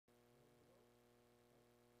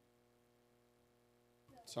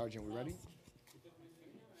Sergeant, we ready?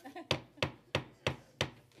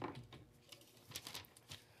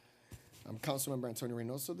 I'm Councilmember Antonio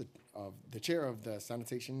Reynoso, the chair of the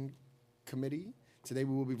Sanitation Committee. Today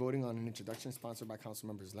we will be voting on an introduction sponsored by Council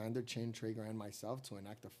Members Lander, Chin, Traeger, and myself to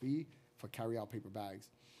enact a fee for carry-out paper bags.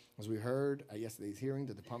 As we heard at yesterday's hearing,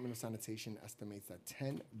 the Department of Sanitation estimates that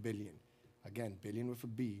 10 billion, again, billion with a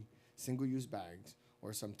B, single-use bags,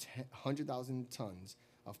 or some 100,000 tons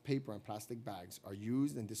of paper and plastic bags are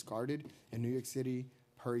used and discarded in New York City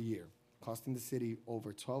per year, costing the city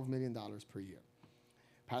over $12 million per year.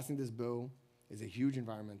 Passing this bill is a huge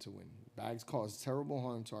environmental win. Bags cause terrible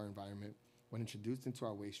harm to our environment when introduced into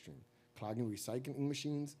our waste stream, clogging recycling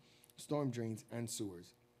machines, storm drains, and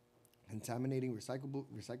sewers, contaminating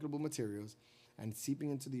recyclable materials, and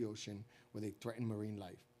seeping into the ocean where they threaten marine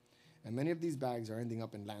life. And many of these bags are ending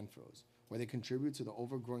up in landfills, where they contribute to the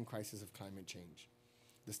overgrowing crisis of climate change.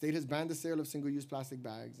 The state has banned the sale of single-use plastic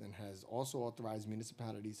bags and has also authorized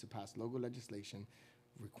municipalities to pass local legislation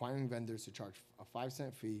requiring vendors to charge a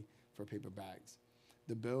 5-cent fee for paper bags.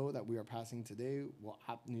 The bill that we are passing today will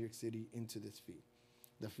opt New York City into this fee.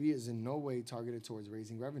 The fee is in no way targeted towards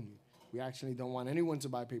raising revenue. We actually don't want anyone to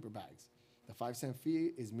buy paper bags. The 5-cent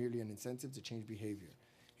fee is merely an incentive to change behavior,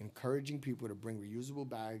 encouraging people to bring reusable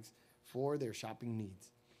bags for their shopping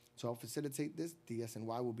needs. To help facilitate this,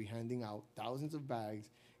 DSNY will be handing out thousands of bags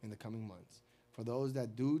in the coming months. For those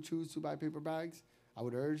that do choose to buy paper bags, I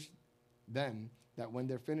would urge them that when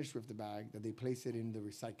they're finished with the bag, that they place it in the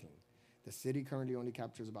recycling. The city currently only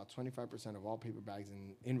captures about 25% of all paper bags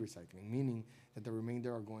in recycling, meaning that the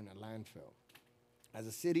remainder are going to landfill. As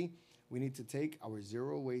a city, we need to take our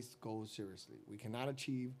zero waste goals seriously. We cannot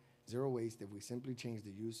achieve zero waste if we simply change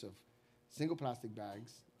the use of single plastic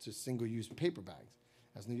bags to single-use paper bags.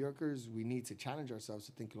 As New Yorkers, we need to challenge ourselves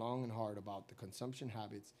to think long and hard about the consumption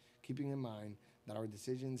habits, keeping in mind that our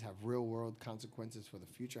decisions have real-world consequences for the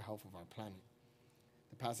future health of our planet.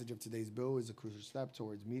 The passage of today's bill is a crucial step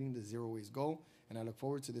towards meeting the zero waste goal, and I look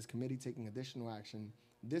forward to this committee taking additional action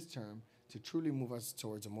this term to truly move us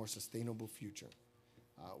towards a more sustainable future.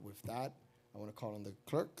 With that, I want to call on the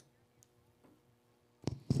clerk.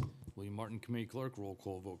 William Martin, Committee Clerk. Roll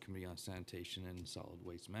call vote, Committee on Sanitation and Solid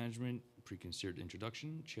Waste Management. Preconsidered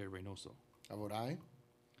introduction. Chair Reynoso. I vote aye.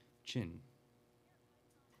 Chin.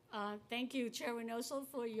 Thank you, Chair Reynoso,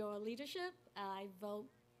 for your leadership. I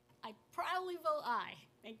proudly vote aye.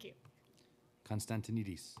 Thank you.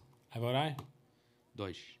 Constantinidis. I vote aye.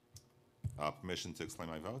 Deutsch. Permission to explain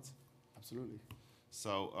my vote? Absolutely.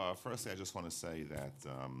 So, firstly, I just want to say that,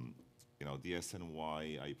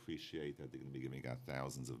 DSNY, I appreciate that they're going to be giving out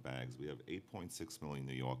thousands of bags. We have 8.6 million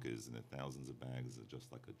New Yorkers, and the thousands of bags are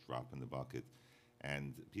just like a drop in the bucket.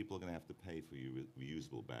 And people are going to have to pay for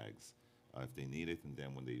reusable bags if they need it. And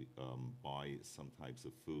then when they buy some types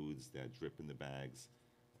of foods that drip in the bags,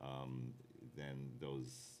 then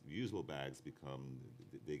those reusable bags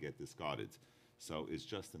they get discarded. So it's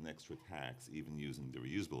just an extra tax, even using the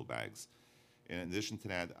reusable bags. In addition to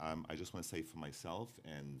that, I just want to say for myself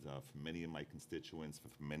and for many of my constituents,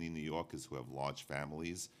 for many New Yorkers who have large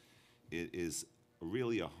families, it is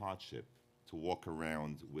really a hardship to walk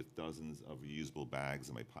around with dozens of reusable bags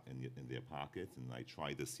in their pocket. And I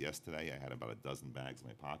tried this yesterday. I had about a dozen bags in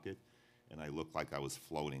my pocket, and I looked like I was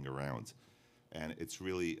floating around. And it's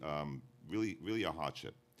really a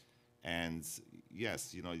hardship. And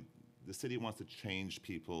yes, the city wants to change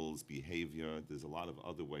people's behavior. There's a lot of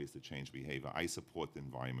other ways to change behavior. I support the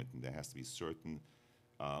environment, and there has to be certain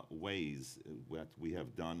ways that we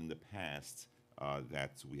have done in the past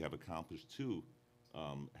that we have accomplished to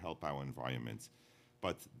help our environment.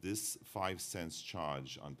 But this 5 cents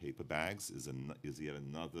charge on paper bags is yet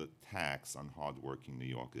another tax on hardworking New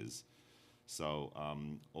Yorkers. So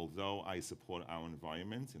although I support our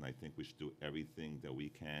environment, and I think we should do everything that we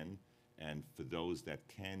can, and for those that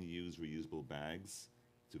can use reusable bags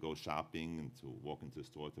to go shopping and to walk into a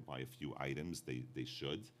store to buy a few items, they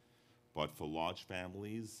should. But for large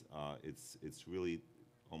families, it's really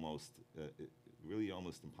almost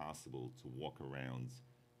impossible to walk around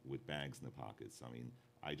with bags in the pockets. I mean,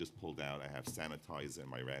 I just pulled out, I have sanitizer in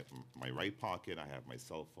my right pocket, I have my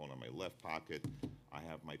cell phone in my left pocket, I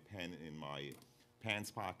have my pen in my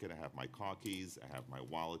pants pocket, I have my car keys, I have my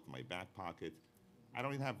wallet in my back pocket. I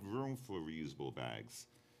don't even have room for reusable bags.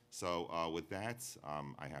 So with that,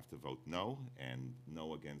 I have to vote no, and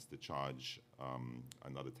no against the charge,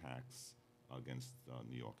 another tax against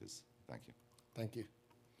New Yorkers. Thank you. Thank you.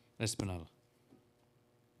 Espinal.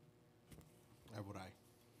 I vote aye.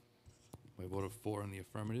 By a vote of 4 in the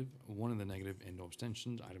affirmative, 1 in the negative, and no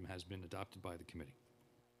abstentions, item has been adopted by the committee.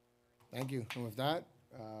 Thank you. And with that,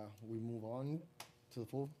 we move on to the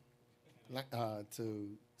full, to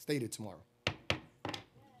state it tomorrow.